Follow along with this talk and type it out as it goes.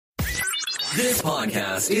This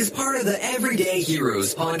podcast is part of the Everyday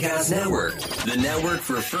Heroes Podcast Network, the network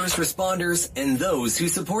for first responders and those who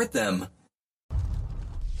support them.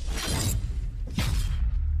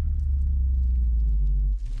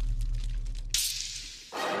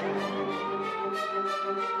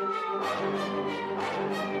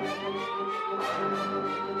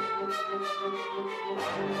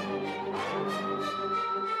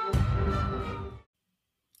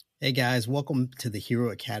 Hey guys, welcome to the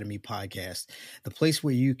Hero Academy podcast, the place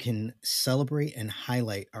where you can celebrate and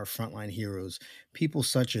highlight our frontline heroes, people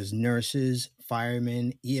such as nurses,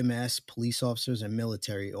 firemen, EMS, police officers, and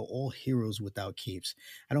military are all heroes without capes.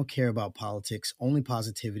 I don't care about politics, only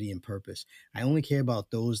positivity and purpose. I only care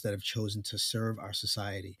about those that have chosen to serve our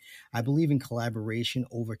society. I believe in collaboration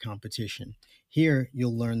over competition. Here,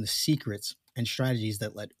 you'll learn the secrets and strategies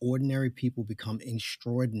that let ordinary people become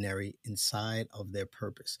extraordinary inside of their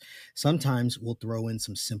purpose. Sometimes we'll throw in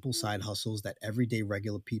some simple side hustles that everyday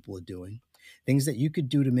regular people are doing, things that you could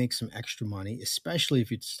do to make some extra money, especially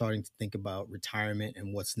if you're starting to think about retirement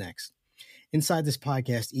and what's next. Inside this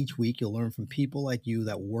podcast, each week, you'll learn from people like you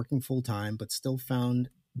that were working full-time but still found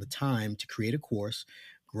the time to create a course,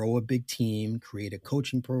 grow a big team, create a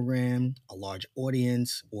coaching program, a large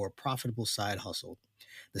audience, or a profitable side hustle.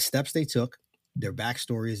 The steps they took, their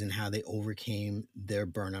backstories, and how they overcame their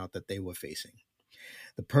burnout that they were facing.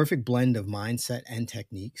 The perfect blend of mindset and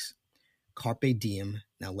techniques. Carpe diem.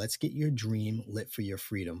 Now let's get your dream lit for your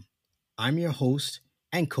freedom. I'm your host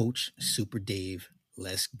and coach, Super Dave.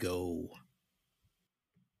 Let's go.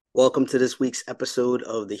 Welcome to this week's episode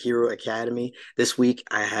of the Hero Academy. This week,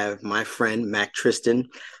 I have my friend, Mac Tristan,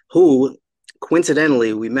 who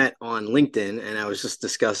coincidentally we met on LinkedIn, and I was just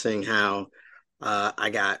discussing how I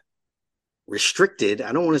got restricted.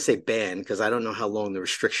 I don't want to say banned because I don't know how long the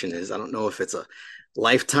restriction is. I don't know if it's a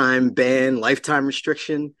lifetime ban, lifetime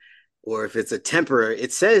restriction, or if it's a temporary.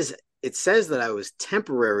 It says that I was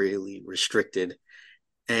temporarily restricted.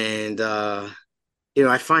 And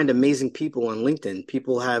I find amazing people on LinkedIn.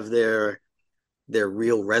 People have their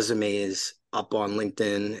real resumes up on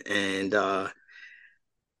LinkedIn, and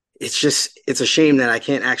it's a shame that I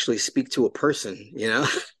can't actually speak to a person,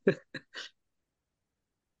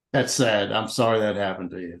 That's sad. I'm sorry that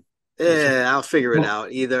happened to you. Yeah, I'll figure it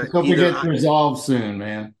out. Hope it gets resolved soon,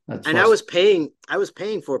 man. I was paying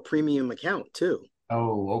for a premium account too.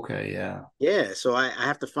 Oh, okay, yeah. Yeah, so I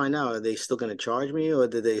have to find out, are they still going to charge me, or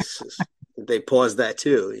did they pause that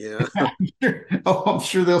too? Oh, I'm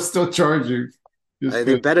sure they'll still charge you.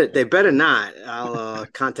 They better not. I'll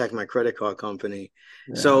contact my credit card company.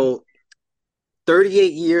 Yeah. So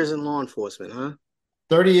 38 years in law enforcement, huh?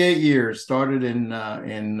 38 years, started in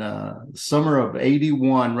summer of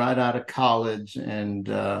 81, right out of college, and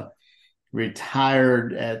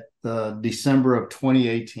retired at December of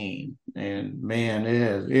 2018. And man,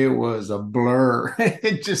 it was a blur.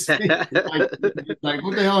 It just like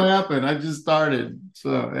what the hell happened? I just started,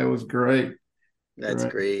 so it was great. That's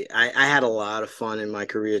great. I had a lot of fun in my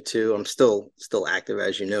career too. I'm still active,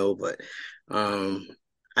 as you know, but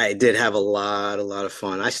I did have a lot of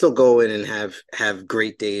fun. I still go in and have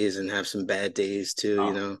great days and have some bad days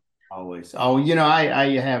too, Always. Oh, I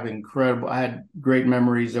had great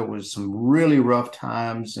memories. There was some really rough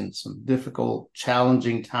times and some difficult,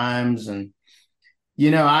 challenging times. And,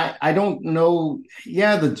 I don't know.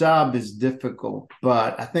 Yeah, the job is difficult,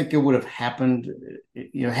 but I think it would have happened.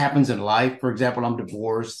 It happens in life. For example, I'm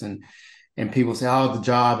divorced and people say, oh, the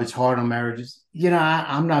job, it's hard on marriages.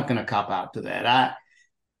 I'm not going to cop out to that.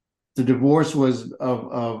 The divorce was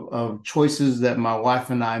of choices that my wife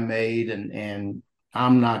and I made, and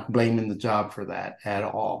I'm not blaming the job for that at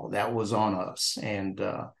all. That was on us.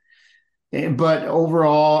 But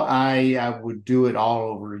overall, I would do it all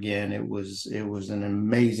over again. It was an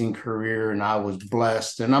amazing career, and I was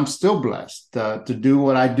blessed, and I'm still blessed to do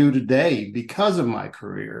what I do today because of my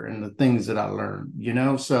career and the things that I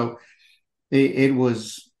learned. So it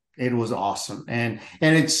was awesome, and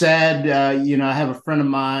it's sad. I have a friend of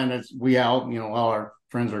mine. All our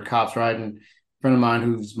friends are cops, right? And friend of mine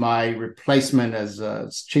who's my replacement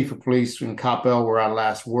as chief of police in Coppell, where I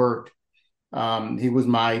last worked. He was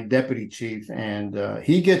my deputy chief, and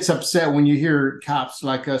he gets upset when you hear cops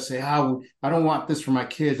like us say, I don't want this for my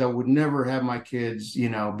kids. I would never have my kids,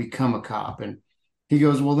 become a cop. And he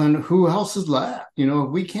goes, well, then who else is left? If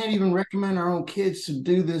we can't even recommend our own kids to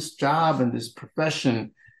do this job and this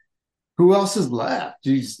profession, who else is left?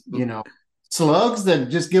 These, slugs that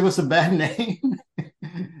just give us a bad name.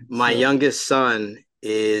 My youngest son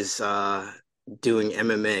is doing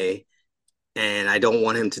MMA, and I don't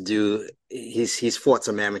want him to do. He's fought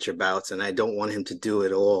some amateur bouts, and I don't want him to do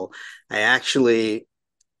it all. I actually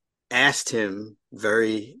asked him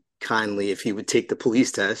very kindly if he would take the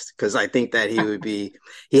police test, because I think that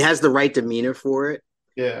he has the right demeanor for it.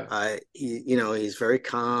 Yeah. He's very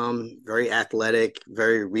calm, very athletic,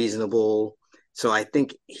 very reasonable. So I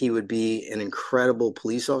think he would be an incredible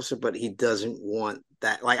police officer, but he doesn't want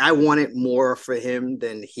that. Like, I want it more for him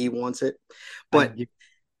than he wants it. But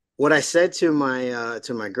what I said to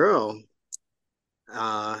my girl,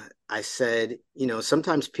 I said,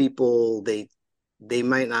 sometimes people they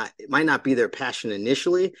might not, it might not be their passion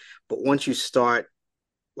initially, but once you start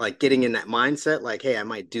like getting in that mindset, like, hey, I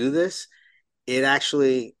might do this, it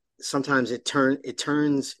actually sometimes it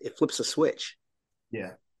flips a switch.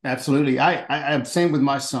 Yeah, absolutely. I'm same with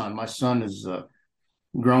my son. My son is a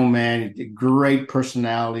grown man, great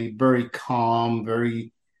personality, very calm,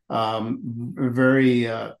 very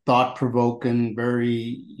thought provoking,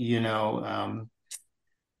 very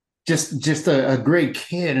just a great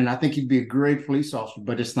kid. And I think he'd be a great police officer,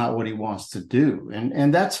 but it's not what he wants to do,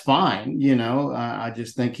 and that's fine. I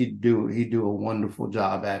just think he'd do a wonderful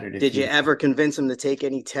job at it. Did you ever convince him to take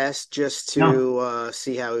any tests just to No.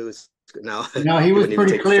 See how he was? No, No, he was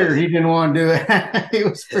pretty clear. He didn't want to do it. He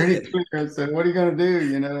was pretty clear and said, "What are you going to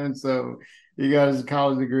do?" And so he got his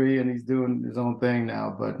college degree and he's doing his own thing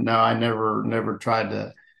now. But no, I never tried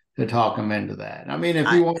to talk him into that. I mean, if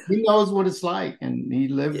he knows what it's like and he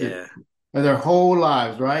lived it their whole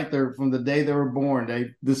lives, right? They're from the day they were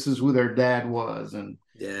born. This is who their dad was, and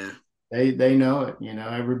they know it.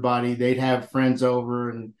 Everybody, they'd have friends over,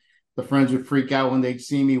 and the friends would freak out when they'd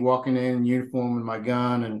see me walking in uniform with my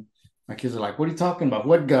gun, and my kids are like, "What are you talking about?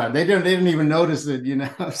 What gun?" They didn't even notice it,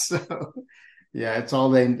 So yeah, it's all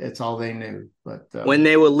they knew. But when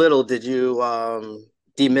they were little, did you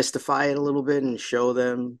demystify it a little bit and show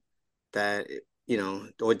them that,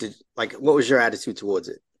 or what was your attitude towards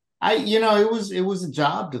it? It was a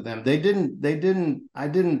job to them. I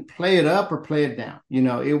didn't play it up or play it down.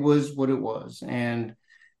 It was what it was. And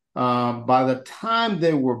by the time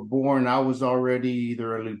they were born, I was already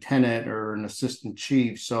either a lieutenant or an assistant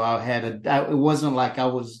chief. So it wasn't like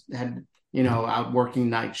I had out working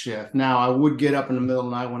night shift. Now I would get up in the middle of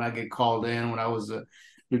the night when I get called in, when I was a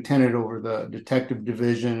lieutenant over the detective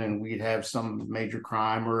division, and we'd have some major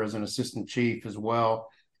crime, or as an assistant chief as well.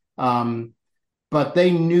 But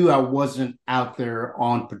they knew I wasn't out there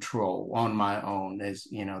on patrol on my own, as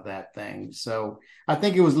that thing. So I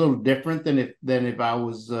think it was a little different than if I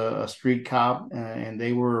was a street cop and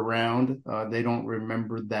they were around. They don't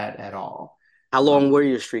remember that at all. How long were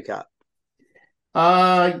you a street cop?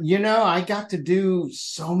 I got to do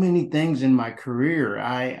so many things in my career.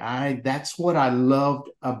 That's what I loved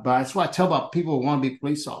about. That's what I tell about people who want to be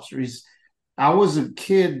police officers. I was a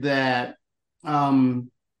kid that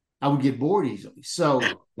I would get bored easily. So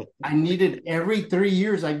I needed every 3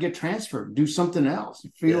 years I'd get transferred, do something else.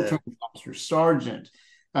 Field training officer, sergeant,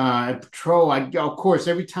 patrol. Of course,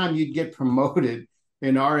 every time you'd get promoted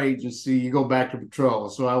in our agency, you go back to patrol.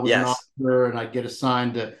 So I was an officer, and I'd get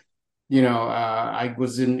assigned to, I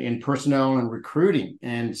was in personnel and recruiting.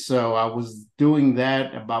 And so I was doing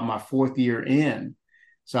that about my 4th year in.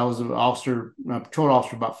 So I was an officer, patrol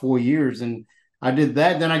officer, about 4 years. And I did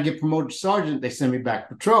that. Then I get promoted to sergeant. They send me back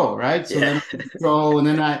to patrol, right? So then patrol, and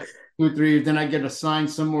then 2 or 3 years, then I get assigned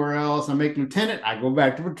somewhere else. I make lieutenant. I go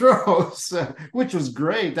back to patrol, which was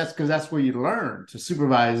great. That's because that's where you learn to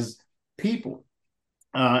supervise people,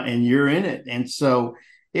 and you're in it. And so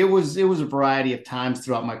it was a variety of times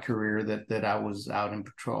throughout my career that I was out in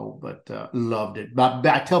patrol, but loved it. But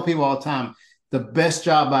I tell people all the time, the best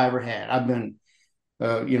job I ever had. I've been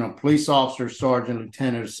police officer, sergeant,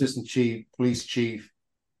 lieutenant, assistant chief, police chief.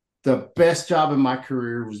 The best job in my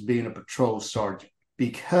career was being a patrol sergeant,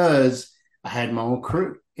 because I had my own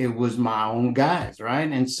crew. It was my own guys, right?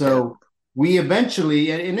 And so we initially,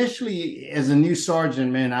 as a new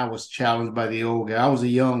sergeant, man, I was challenged by the old guy. I was a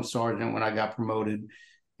young sergeant when I got promoted.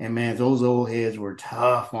 And man, those old heads were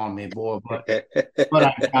tough on me, boy. But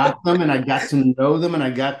I got them, and I got to know them, and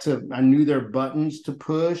I knew their buttons to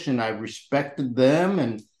push, and I respected them.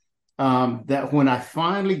 And that when I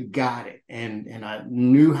finally got it, and I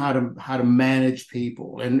knew how to manage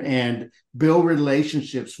people and build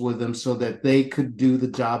relationships with them so that they could do the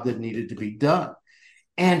job that needed to be done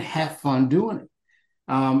and have fun doing it.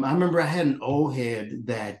 I remember I had an old head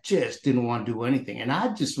that just didn't want to do anything, and I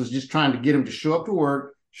was just trying to get him to show up to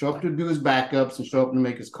work, show up to do his backups, and show up to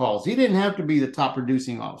make his calls. He didn't have to be the top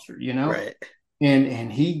producing officer, Right. And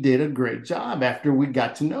he did a great job after we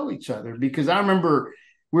got to know each other, because I remember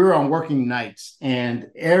we were on working nights, and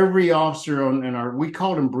every officer we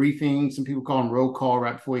called them briefings. Some people call them roll call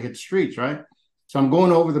right before you hit the streets, right? So I'm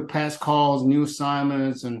going over the past calls, new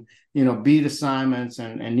assignments, and beat assignments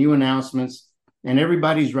and new announcements. And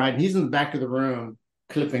everybody's writing. He's in the back of the room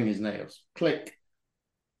clipping his nails. Click.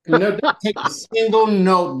 No, don't take a single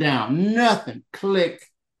note down. Nothing. Click.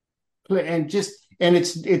 Click. And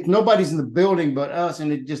it's nobody's in the building but us.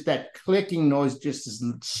 And it just, that clicking noise just is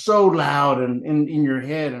so loud and in your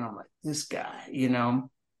head. And I'm like, this guy, and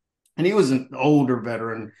he was an older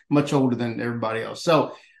veteran, much older than everybody else.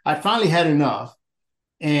 So I finally had enough.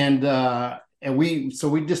 And we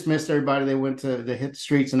dismissed everybody. They hit the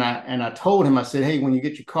streets, and I told him, I said, hey, when you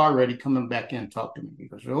get your car ready, come back in and talk to me. He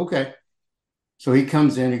goes, okay. So he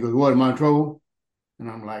comes in, he goes, what, am I in trouble? And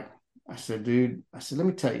I'm like, I said, dude, let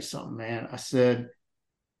me tell you something, man. I said,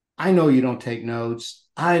 I know you don't take notes.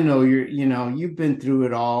 I know you've been through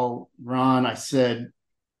it all, Ron. I said,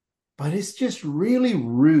 but it's just really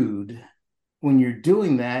rude when you're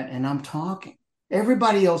doing that and I'm talking.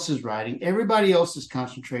 Everybody else is writing. Everybody else is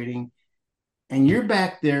concentrating. And you're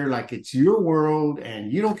back there like it's your world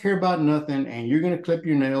and you don't care about nothing and you're going to clip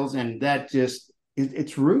your nails. And that just,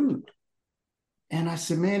 it's rude. And I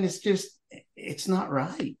said, man, it's not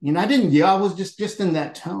right. I didn't yell. I was just in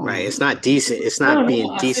that tone. Right. It's not decent. It's not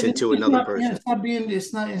being decent to another person.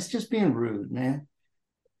 It's just being rude, man.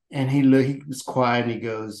 And he was quiet and he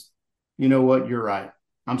goes, you know what? You're right.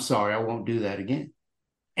 I'm sorry. I won't do that again.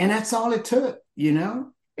 And that's all it took,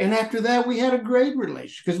 And after that, we had a great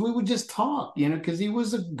relationship because we would just talk, because he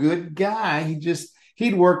was a good guy.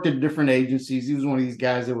 He'd worked at different agencies. He was one of these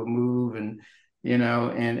guys that would move and he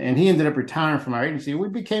ended up retiring from our agency. We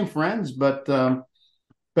became friends, but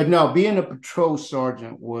no, being a patrol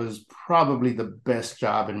sergeant was probably the best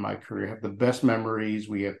job in my career. I have the best memories.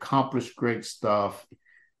 We accomplished great stuff.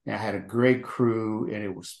 I had a great crew, and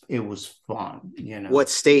it was fun. What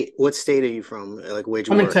state are you from? Like, where'd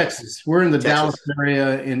you I'm work? in Texas. We're in the Dallas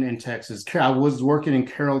area in Texas. I was working in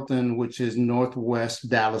Carrollton, which is northwest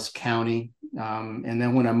Dallas County. And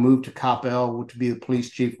then when I moved to Coppell to be the police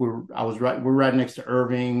chief, we're right next to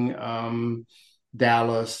Irving,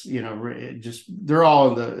 Dallas. They're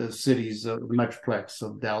all in the cities of the metroplex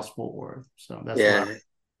of Dallas Fort Worth. So that's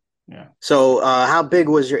yeah. So how big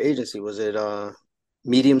was your agency? Was it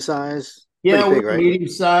medium size? Yeah, big, right? Medium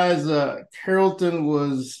size. Carrollton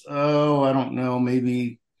was, I don't know,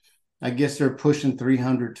 maybe, I guess they're pushing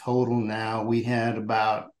 300 total now. We had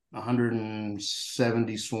about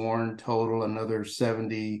 170 sworn total, another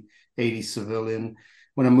 70, 80 civilian.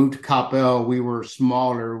 When I moved to Coppell, we were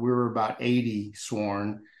smaller. We were about 80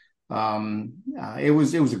 sworn. It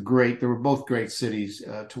was they were both great cities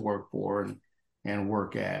to work for and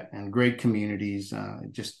work at, and great communities.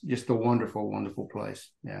 Just a wonderful, wonderful place.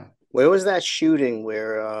 Yeah. Where was that shooting?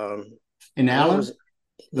 Where in Allen?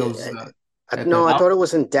 I thought it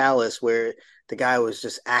was in Dallas where the guy was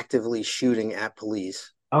just actively shooting at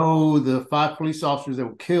police. Oh, the 5 police officers that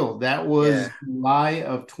were killed. That was July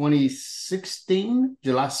of 2016,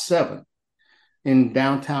 July 7th in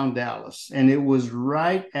downtown Dallas. And it was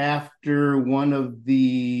right after one of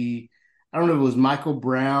the, I don't know if it was Michael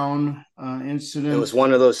Brown incident. It was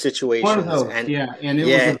one of those situations. One of those, and it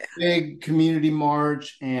was a big community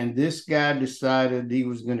march, and this guy decided he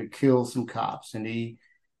was going to kill some cops, and he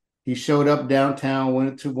showed up downtown,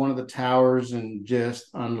 went to one of the towers, and just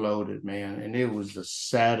unloaded, man. And it was the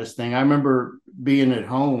saddest thing. I remember being at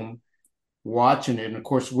home watching it, and of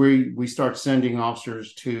course we start sending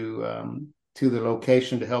officers to the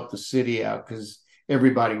location to help the city out because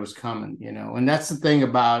everybody was coming, and that's the thing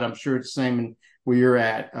about, I'm sure it's the same where you're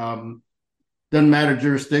at. Doesn't matter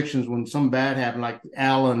jurisdictions. When something bad happened, like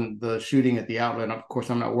Allen, the shooting at the outlet, of course,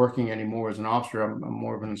 I'm not working anymore as an officer. I'm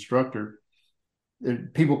more of an instructor.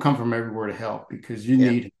 People come from everywhere to help because you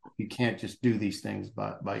need help. You can't just do these things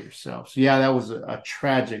by yourself. So that was a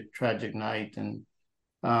tragic, tragic night. And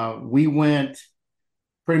we went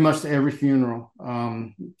pretty much to every funeral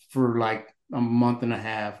for like a month and a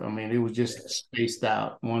half. I mean, it was just spaced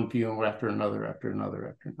out, one funeral after another, after another,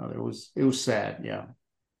 after another. It was sad. Yeah.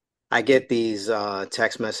 I get these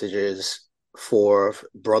text messages for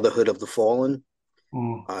Brotherhood of the Fallen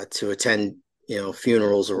to attend,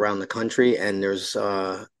 funerals around the country. And there's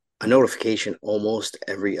a notification almost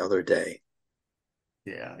every other day.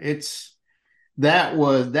 Yeah,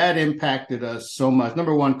 that impacted us so much.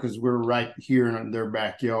 Number one, because we're right here in their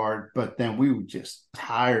backyard, but then we were just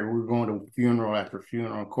tired. We were going to funeral after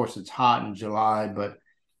funeral. Of course, it's hot in July, but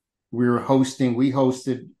we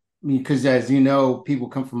hosted, because as you know, people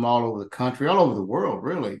come from all over the country, all over the world,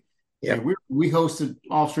 really. Yeah, we hosted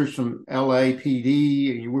officers from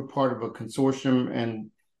LAPD, and we're part of a consortium, and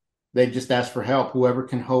they just ask for help, whoever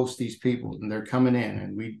can host these people, and they're coming in,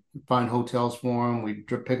 and we find hotels for them. We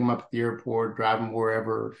pick them up at the airport, drive them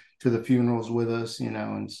wherever to the funerals with us,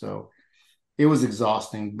 and so it was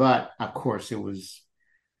exhausting. But of course, it was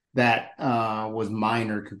that was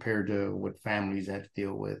minor compared to what families had to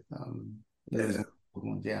deal with. It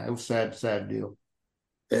was sad deal.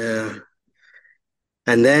 Yeah.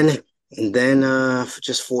 And then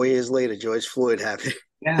just 4 years later, George Floyd happened.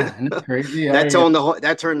 Yeah, and it's crazy. That turned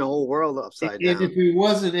the whole world upside down. If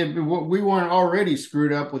we weren't already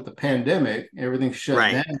screwed up with the pandemic, everything shut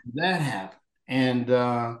down. That happened, and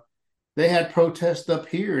they had protests up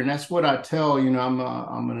here, and that's what I tell.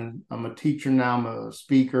 I'm a teacher now. I'm a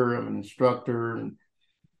speaker. I'm an instructor,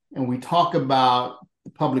 and we talk about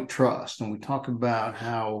the public trust, and we talk about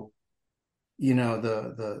how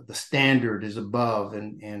the standard is above,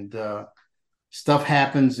 and stuff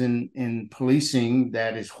happens in policing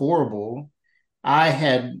that is horrible. My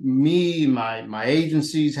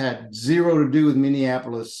agencies had zero to do with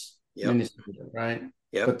Minneapolis, Minnesota, right?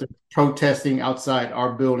 Yep. But they're protesting outside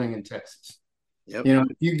our building in Texas. Yep.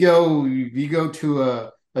 If you go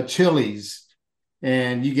to a Chili's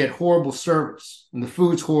and you get horrible service and the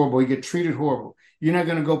food's horrible, you get treated horrible, you're not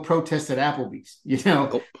going to go protest at Applebee's,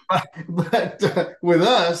 Nope. But with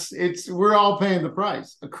us, we're all paying the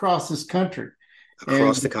price across this country.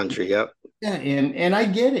 Across the country, yep. Yeah, and I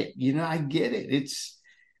get it. I get it.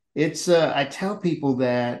 It's I tell people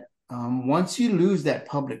that once you lose that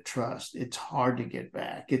public trust, it's hard to get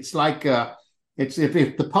back. It's like it's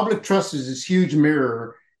if the public trust is this huge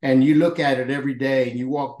mirror and you look at it every day and you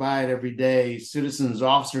walk by it every day, citizens,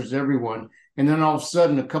 officers, everyone, and then all of a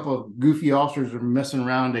sudden a couple of goofy officers are messing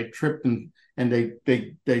around, they trip and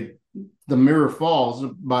the mirror falls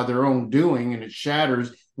by their own doing and it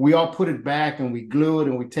shatters. We all put it back and we glue it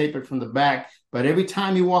and we tape it from the back. But every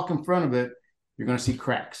time you walk in front of it, you're going to see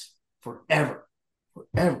cracks forever.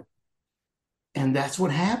 And that's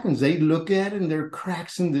what happens. They look at it and there are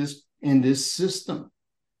cracks in this system.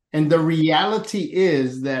 And the reality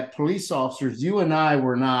is that police officers, you and I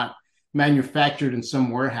were not manufactured in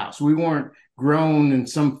some warehouse. We weren't grown in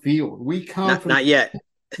some field. We come from not yet.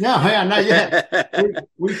 No, yeah, not yet.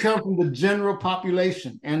 we come from the general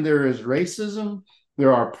population, and there is racism.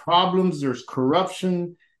 There are problems. There's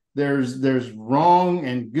corruption. There's wrong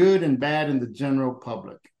and good and bad in the general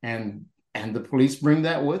public, and the police bring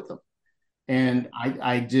that with them. And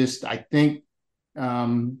I think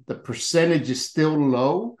the percentage is still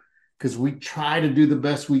low because we try to do the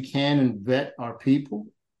best we can and vet our people,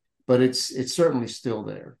 but it's certainly still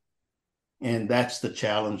there, and that's the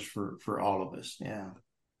challenge for all of us. Yeah.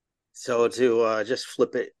 So to just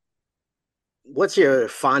flip it, what's your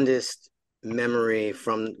fondest memory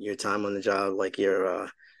from your time on the job? Like your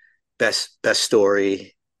best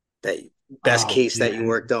story, best case that you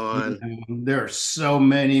worked on? There are so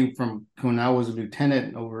many. From when I was a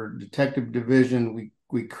lieutenant over detective division,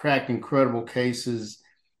 we cracked incredible cases.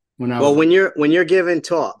 When you're giving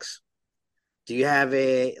talks, do you have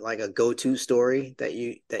a go-to story that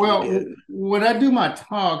you give? When I do my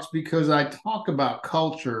talks, because I talk about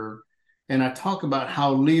culture and I talk about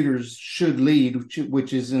how leaders should lead,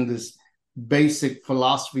 which is in this basic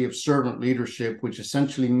philosophy of servant leadership, which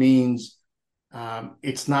essentially means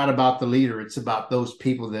it's not about the leader, it's about those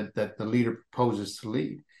people that the leader proposes to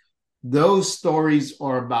lead. Those stories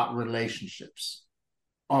are about relationships,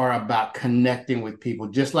 are about connecting with people,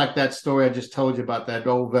 just like that story I just told you about that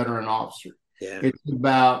old veteran officer. Yeah. It's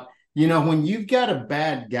about, when you've got a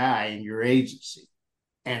bad guy in your agency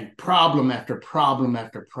and problem after problem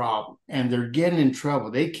after problem, and they're getting in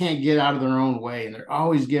trouble, they can't get out of their own way, and they're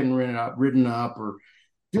always getting ridden up or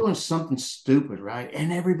doing something stupid, right?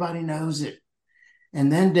 And everybody knows it.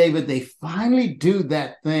 And then, David, they finally do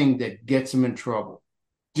that thing that gets them in trouble.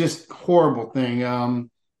 Just horrible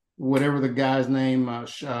thing. Whatever the guy's name,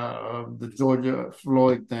 the Georgia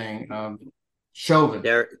Floyd thing, Chauvin.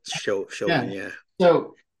 Chauvin, yeah.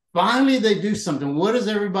 So finally they do something. What does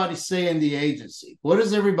everybody say in the agency? What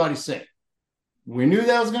does everybody say? We knew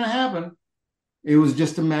that was going to happen. It was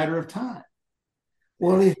just a matter of time.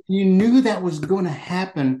 Well, if you knew that was going to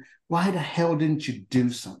happen, why the hell didn't you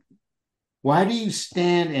do something? Why do you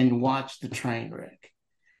stand and watch the train wreck?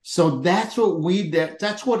 So that's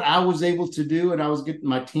what I was able to do, and I was getting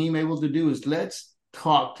my team able to do, is let's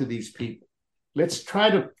talk to these people. Let's try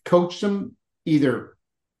to coach them either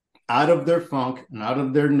out of their funk and out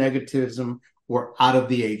of their negativism or out of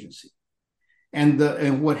the agency.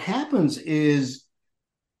 And what happens is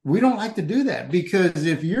we don't like to do that, because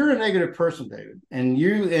if you're a negative person, David, and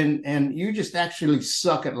you just actually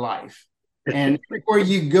suck at life, and everywhere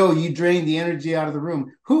you go, you drain the energy out of the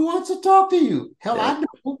room. Who wants to talk to you? Hell, I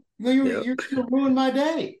don't. You're going to ruin my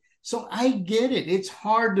day. So I get it. It's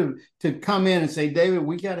hard to come in and say, David,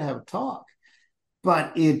 we got to have a talk,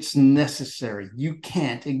 but it's necessary. You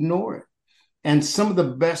can't ignore it. And some of the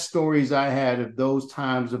best stories I had of those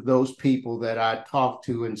times, of those people that I talked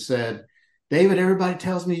to and said, David, everybody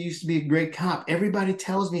tells me you used to be a great cop. Everybody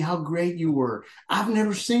tells me how great you were. I've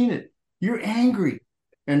never seen it. You're angry.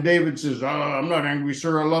 And David says, oh, I'm not angry,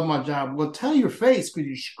 sir. I love my job. Well, tell your face, because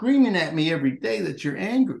you're screaming at me every day that you're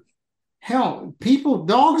angry. Hell,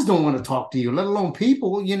 dogs don't want to talk to you, let alone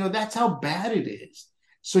people. That's how bad it is.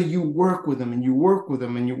 So you work with them and you work with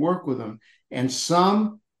them and you work with them. And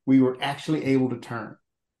some we were actually able to turn.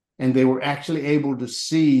 And they were actually able to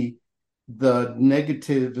see the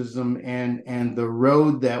negativism and the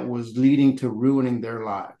road that was leading to ruining their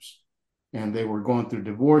lives. And they were going through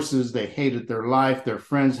divorces. They hated their life. Their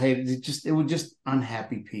friends hated it. It was just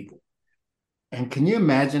unhappy people. And can you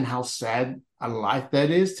imagine how sad a life that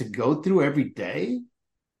is to go through every day?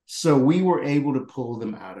 So we were able to pull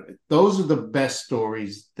them out of it. Those are the best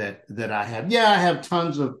stories that I have. Yeah, I have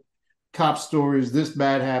tons of cop stories. This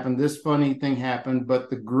bad happened. This funny thing happened. But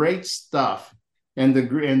the great stuff and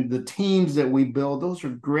the teams that we build, those are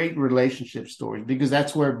great relationship stories, because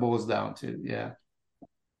that's where it boils down to. Yeah.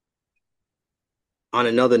 On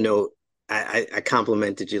another note, I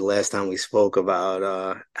complimented you last time we spoke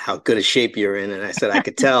about how good a shape you're in, and I said I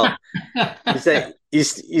could tell. You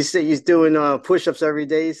said you're doing push-ups every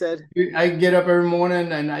day. You said I get up every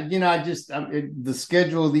morning, and the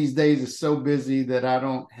schedule these days is so busy that I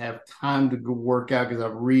don't have time to go work out, because I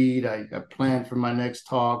read, I plan for my next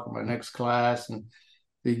talk or my next class, and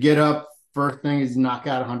you get up. First thing is knock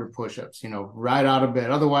out 100 push-ups. Right out of bed.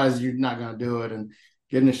 Otherwise, you're not going to do it. And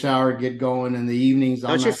get in the shower, get going in the evenings.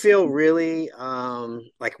 Don't you feel really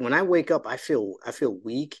like when I wake up, I feel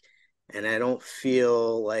weak, and I don't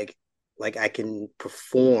feel like I can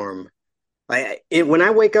perform. When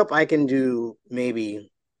I wake up, I can do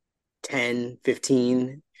maybe 10,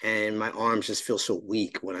 15, and my arms just feel so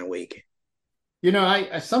weak when I wake.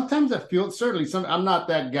 I sometimes I feel, certainly I'm not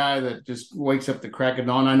that guy that just wakes up the crack of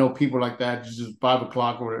dawn. I know people like that, just 5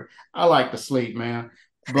 o'clock or whatever. I like to sleep, man.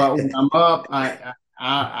 But when I'm up,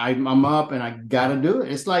 I'm up and I got to do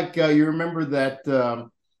it. It's like you remember that the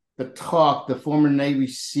former Navy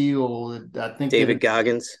SEAL, I think David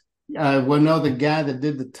Goggins. The guy that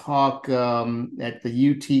did the talk at the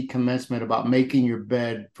UT commencement about making your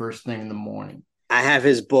bed first thing in the morning. I have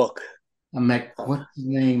his book. What's his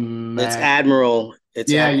name? It's Admiral.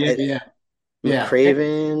 Yeah.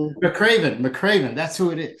 McCraven. McCraven. That's who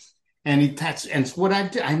it is. And it's what I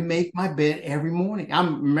do. I make my bed every morning.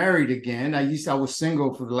 I'm married again. I was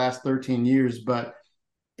single for the last 13 years, but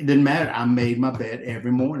it didn't matter. I made my bed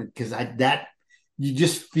every morning, because you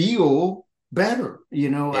just feel better.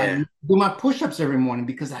 Yeah. I do my push-ups every morning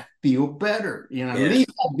because I feel better. At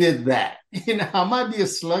least I did that. I might be a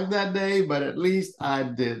slug that day, but at least I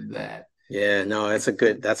did that. Yeah, no, that's a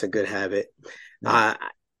good habit. Yeah.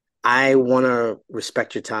 I want to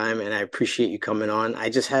respect your time, and I appreciate you coming on.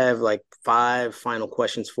 I just have like 5 final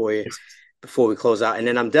questions for you before we close out. And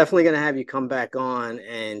then I'm definitely going to have you come back on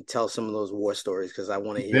and tell some of those war stories, because I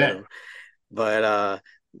want to hear them. But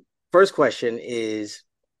first question is,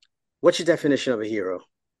 what's your definition of a hero?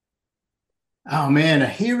 Oh, man, a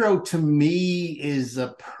hero to me is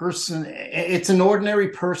a person. It's an ordinary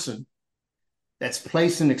person that's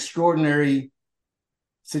placed in extraordinary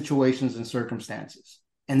situations and circumstances.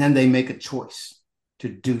 And then they make a choice to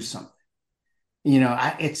do something.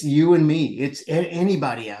 It's you and me. It's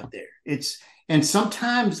anybody out there. And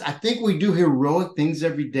sometimes I think we do heroic things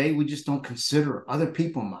every day. We just don't consider it. Other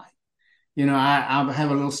people might. I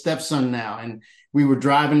have a little stepson now, and we were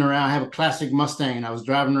driving around. I have a classic Mustang, and I was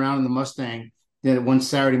driving around in the Mustang one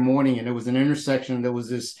Saturday morning, and it was an intersection. There was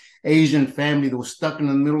this Asian family that was stuck in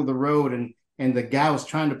the middle of the road, and the guy was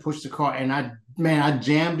trying to push the car, and I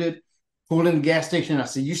jammed it. Pulled in the gas station. I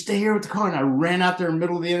said, you stay here with the car. And I ran out there in the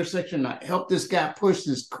middle of the intersection. And I helped this guy push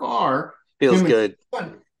this car. Feels good.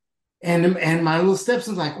 And my little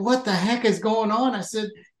stepson's like, what the heck is going on? I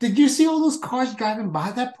said, did you see all those cars driving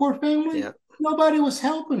by that poor family? Yeah. Nobody was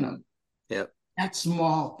helping them. Yeah. That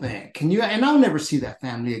small thing. And I'll never see that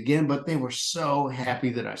family again, but they were so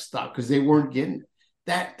happy that I stopped, because they weren't getting it.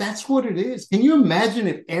 That's what it is. Can you imagine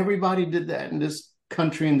if everybody did that in this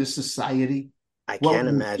country, in this society? I can't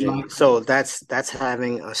imagine. So that's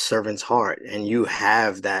having a servant's heart, and you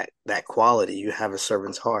have that quality. You have a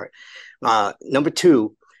servant's heart. Number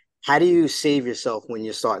 2, how do you save yourself when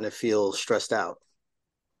you're starting to feel stressed out?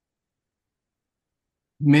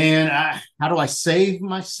 Man, how do I save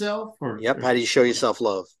myself? How do you show yourself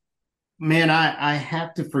love? man, I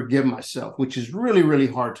have to forgive myself, which is really, really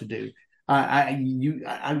hard to do.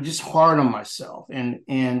 I'm just hard on myself,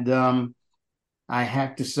 and I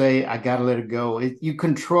have to say I got to let it go. You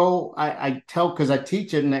control. I tell because I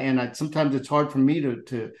teach it, and sometimes it's hard for me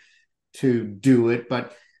to do it,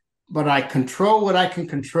 but I control what I can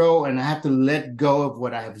control, and I have to let go of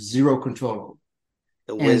what I have zero control over.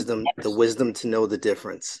 The wisdom to know the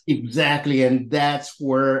difference. Exactly. And that's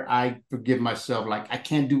where I forgive myself. Like, I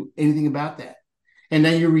can't do anything about that. And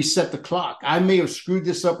then you reset the clock. I may have screwed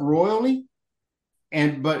this up royally,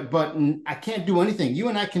 but I can't do anything. You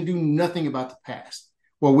and I can do nothing about the past.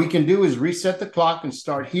 What we can do is reset the clock and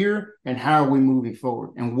start here. And how are we moving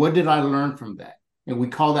forward? And what did I learn from that? And we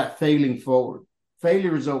call that failing forward.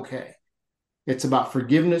 Failure is okay. It's about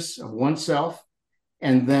forgiveness of oneself,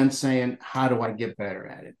 and then saying, how do I get better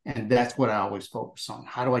at it? And that's what I always focus on.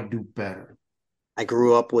 How do I do better? I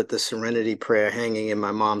grew up with the Serenity Prayer hanging in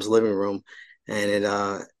my mom's living room, and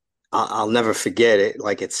I'll never forget it.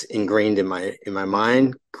 Like, it's ingrained in my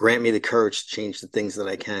mind. Grant me the courage to change the things that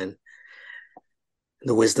I can,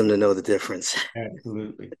 the wisdom to know the difference.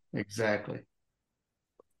 Absolutely. Exactly.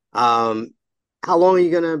 How long are you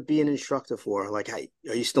going to be an instructor for? Like,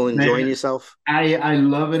 are you still enjoying yourself? I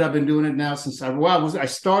love it. I've been doing it now since I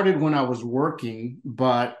started when I was working,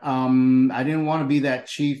 but I didn't want to be that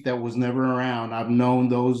chief that was never around. I've known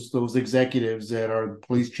those executives that are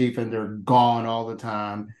police chief and they're gone all the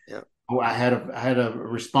time. Yeah. I had a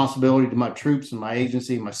responsibility to my troops and my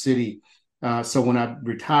agency, my city. So when I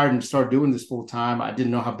retired and started doing this full time, I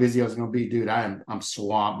didn't know how busy I was going to be, dude. I'm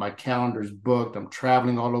swamped. My calendar's booked. I'm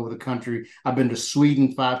traveling all over the country. I've been to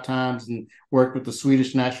Sweden 5 times and worked with the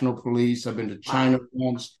Swedish National Police. I've been to China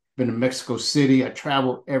once, been to Mexico City. I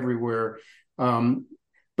travel everywhere.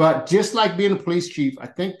 But just like being a police chief, I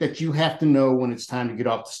think that you have to know when it's time to get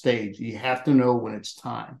off the stage. You have to know when it's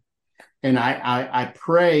time. And I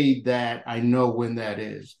pray that I know when that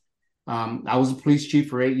is. I was a police chief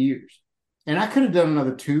for 8 years. And I could have done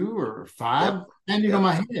another 2 or 5, depending on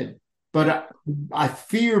my head. But I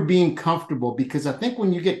fear being comfortable, because I think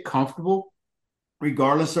when you get comfortable,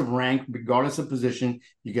 regardless of rank, regardless of position,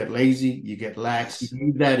 you get lazy, you get lax, you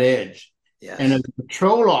lose that edge. Yes. And as a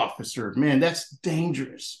patrol officer, man, that's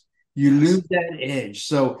dangerous. You lose that edge.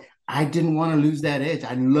 So I didn't want to lose that edge.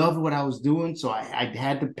 I loved what I was doing. So I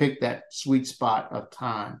had to pick that sweet spot of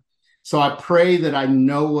time. So I pray that I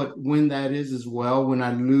know when that is as well, when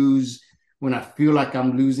I feel like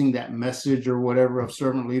I'm losing that message or whatever of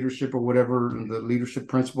servant leadership or whatever the leadership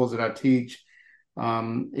principles that I teach,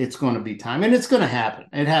 it's going to be time, and it's going to happen.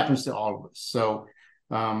 It happens to all of us. So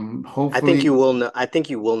hopefully, I think you will know. I think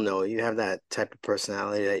you will know. You have that type of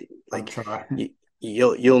personality that, like,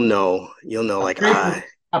 you'll know. Like,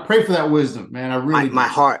 I pray for that wisdom, man. I really, my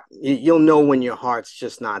heart. You'll know when your heart's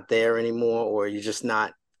just not there anymore, or you're just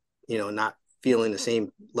not, not feeling the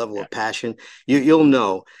same level of passion. You'll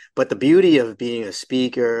know. But the beauty of being a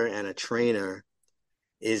speaker and a trainer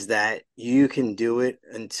is that you can do it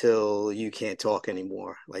until you can't talk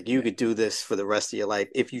anymore. Like, you could do this for the rest of your life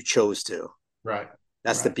if you chose to. Right.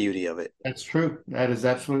 That's the beauty of it. That's true. That is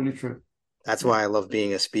absolutely true. That's why I love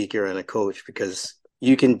being a speaker and a coach, because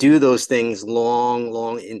you can do those things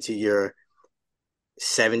long into your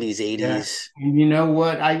 70s, 80s. Yeah. And you know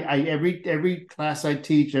what? I every class I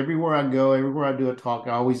teach, everywhere I go, everywhere I do a talk,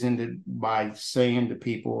 I always end it by saying to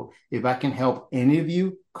people, if I can help any of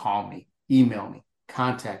you, call me, email me,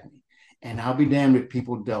 contact me. And I'll be damned if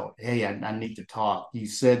people don't. Hey, I need to talk. You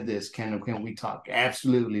said this. Can we talk?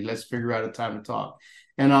 Absolutely. Let's figure out a time to talk.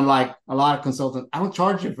 And unlike a lot of consultants, I don't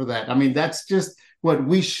charge you for that. I mean, that's just what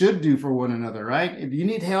we should do for one another, right? If you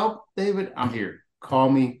need help, David, I'm here. Call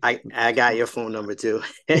me. I got your phone number too.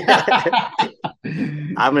 I'm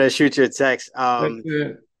going to shoot you a text.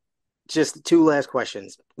 Just 2 last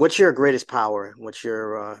questions. What's your greatest power? What's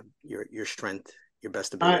your strength, your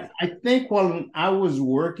best ability? I think when I was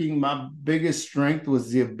working, my biggest strength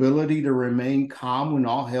was the ability to remain calm when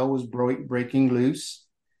all hell was breaking loose,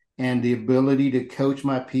 and the ability to coach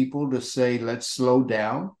my people to say, let's slow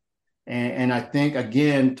down. And I think,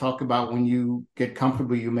 again, talk about when you get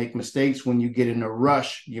comfortable, you make mistakes. When you get in a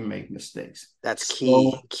rush, you make mistakes. That's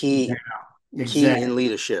key in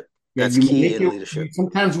leadership. That's key in leadership.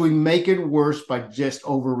 Sometimes we make it worse by just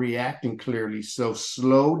overreacting clearly. So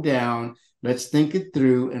slow down, let's think it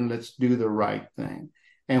through, and let's do the right thing.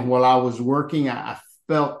 And while I was working, I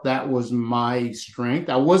felt that was my strength.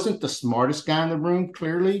 I wasn't the smartest guy in the room,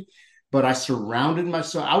 clearly, but I surrounded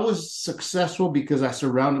myself. I was successful because I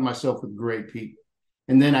surrounded myself with great people.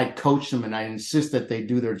 And then I coached them and I insist that they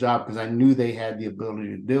do their job because I knew they had the ability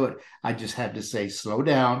to do it. I just had to say, slow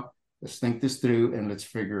down, let's think this through, and let's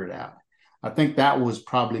figure it out. I think that was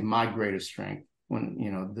probably my greatest strength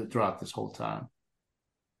when, throughout this whole time.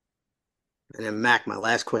 And then Mac, my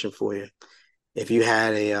last question for you. If you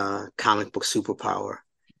had a comic book superpower,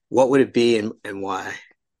 what would it be and why?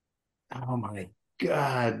 Oh my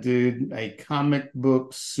God, dude. A comic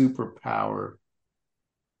book superpower.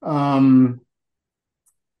 I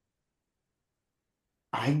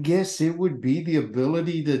guess it would be the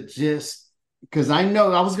ability to just, because I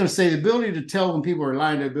know, I was going to say the ability to tell when people are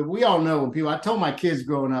lying, but we all know when people, I told my kids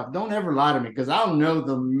growing up, don't ever lie to me, because I'll know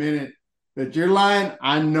the minute that you're lying,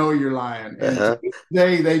 I know you're lying. And to this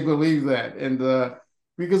day, they believe that. And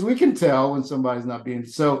because we can tell when somebody's not being,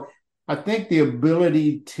 so I think the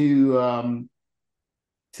ability to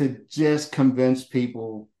just convince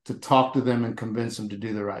people, to talk to them and convince them to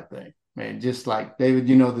do the right thing. Man, just like, David,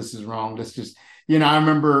 this is wrong. Let's just, I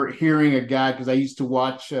remember hearing a guy, because I used to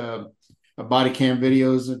watch body cam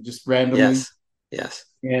videos just randomly. Yes.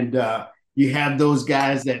 And you have those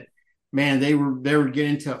guys that, man, they were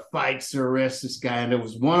getting into fights to arrest this guy. And there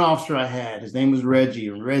was one officer I had, his name was Reggie.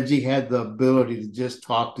 And Reggie had the ability to just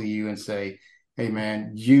talk to you and say, hey,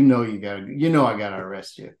 man, I got to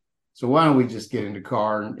arrest you. So why don't we just get in the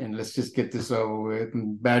car and let's just get this over with?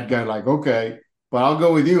 And bad guy like, okay, but I'll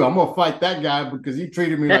go with you. I'm going to fight that guy because he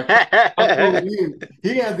treated me like I'll go with you.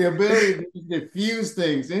 He had the ability to diffuse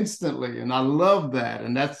things instantly. And I love that.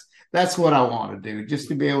 And that's what I want to do, just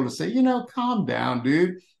to be able to say, calm down,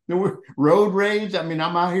 dude. Road rage. I mean,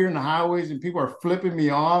 I'm out here in the highways and people are flipping me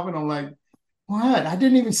off. And I'm like, what? I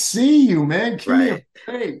didn't even see you, man. Give me a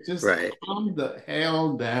break. Just calm the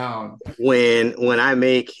hell down. When I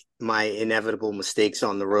make my inevitable mistakes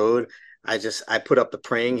on the road, I put up the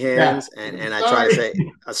praying hands and I try to say,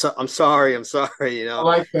 I'm sorry. I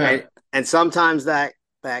like that. And sometimes that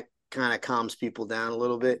kind of calms people down a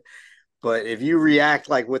little bit. But if you react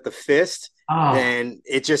like with the fist, then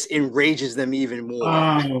it just enrages them even more.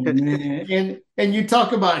 Oh man! And you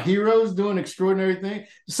talk about heroes doing extraordinary things.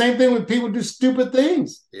 The same thing with people do stupid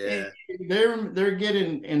things. Yeah, they're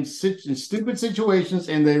getting in stupid situations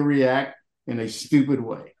and they react in a stupid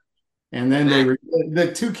way. And then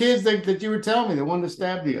the two kids that you were telling me, the one that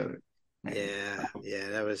stabbed the other. Yeah,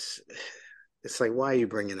 that was. It's like, why are you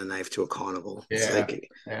bringing a knife to a carnival? It's like,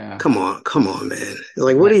 come on, man.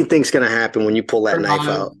 Like, what do you think's going to happen when you pull that knife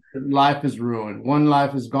out? Life is ruined. One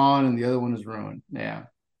life is gone and the other one is ruined. Yeah.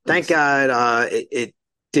 Thank God it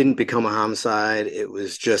didn't become a homicide. It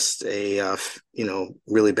was just a,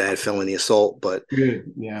 really bad felony assault. But thank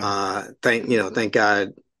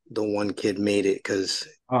God the one kid made it, because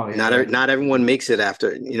not everyone makes it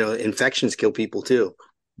after, infections kill people too.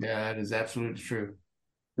 Yeah, that is absolutely true.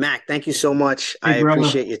 Mac, thank you so much. I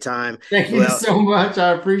appreciate your time. Thank you so much.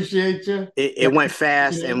 I appreciate you. It went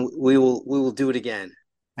fast, and we will do it again.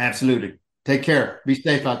 Absolutely. Take care. Be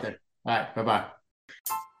safe out there. All right. Bye-bye.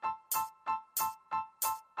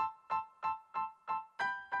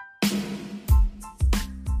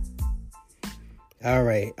 All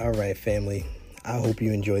right, family. I hope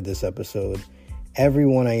you enjoyed this episode.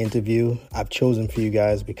 Everyone I interview, I've chosen for you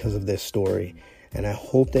guys because of their story. And I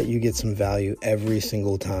hope that you get some value every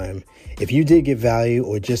single time. If you did get value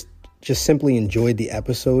or just simply enjoyed the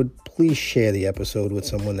episode, please share the episode with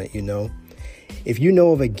someone that you know. If you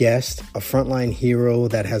know of a guest, a frontline hero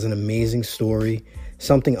that has an amazing story,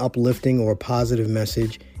 something uplifting or a positive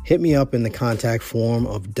message, hit me up in the contact form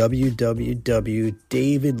of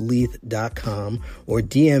www.davidleith.com or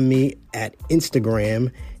DM me at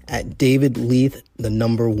Instagram at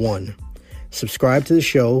davidleith1. Subscribe to the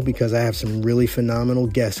show because I have some really phenomenal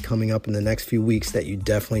guests coming up in the next few weeks that you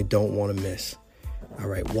definitely don't want to miss. All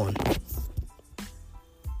right, 1.